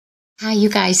Hi, you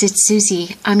guys, it's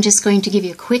Susie. I'm just going to give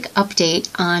you a quick update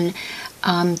on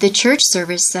the church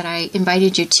service that I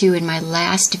invited you to in my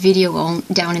last video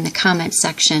down in the comment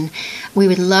section. We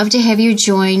would love to have you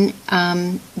join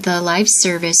the live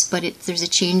service, but there's a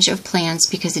change of plans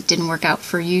because it didn't work out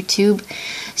for YouTube.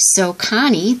 So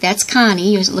Connie, that's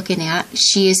Connie you're looking at,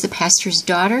 she is the pastor's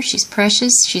daughter. She's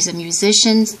precious. She's a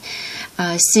musician,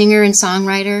 singer and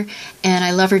songwriter, and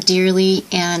I love her dearly,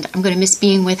 and I'm going to miss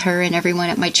being with her and everyone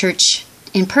at my church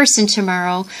in person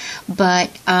tomorrow, but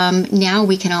now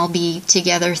we can all be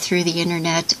together through the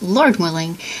internet, Lord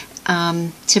willing.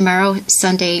 Tomorrow,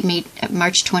 Sunday,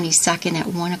 March 22nd at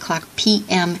 1 o'clock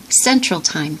p.m. Central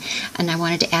Time, and I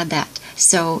wanted to add that.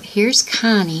 So here's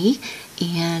Connie,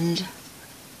 and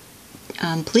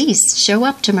please show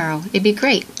up tomorrow. It'd be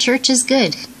great. Church is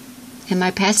good, and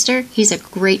my pastor, he's a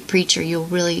great preacher. You'll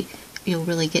really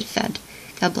get fed.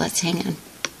 God bless. Hang on.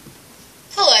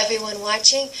 Hello everyone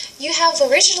watching. You have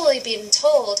originally been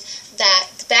told that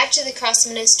the Back to the Cross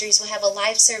Ministries will have a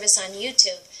live service on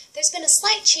YouTube. There's been a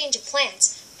slight change of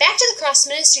plans. Back to the Cross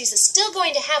Ministries is still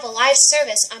going to have a live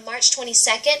service on March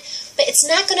 22nd, but it's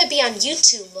not going to be on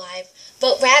YouTube Live,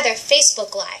 but rather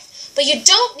Facebook Live. But you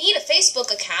don't need a Facebook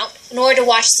account in order to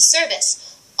watch the service.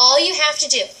 All you have to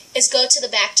do is go to the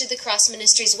Back to the Cross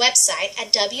Ministries website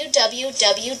at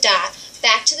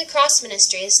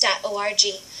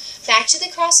www.backtothecrossministries.org.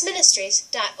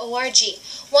 backtothecrossministries.org.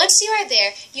 Once you are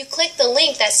there, you click the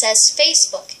link that says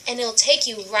Facebook, and it'll take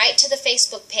you right to the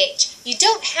Facebook page. You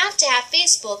don't have to have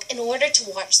Facebook in order to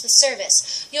watch the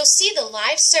service. You'll see the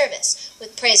live service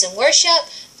with praise and worship,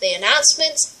 the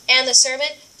announcements, and the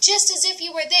sermon, just as if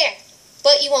you were there.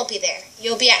 But you won't be there.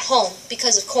 You'll be at home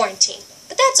because of quarantine.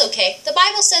 But that's okay. The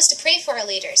Bible says to pray for our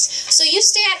leaders. So you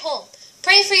stay at home,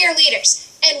 pray for your leaders,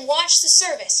 and watch the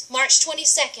service March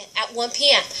 22nd at 1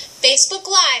 p.m. Facebook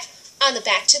Live on the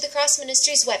Back to the Cross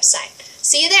Ministries website.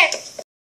 See you there.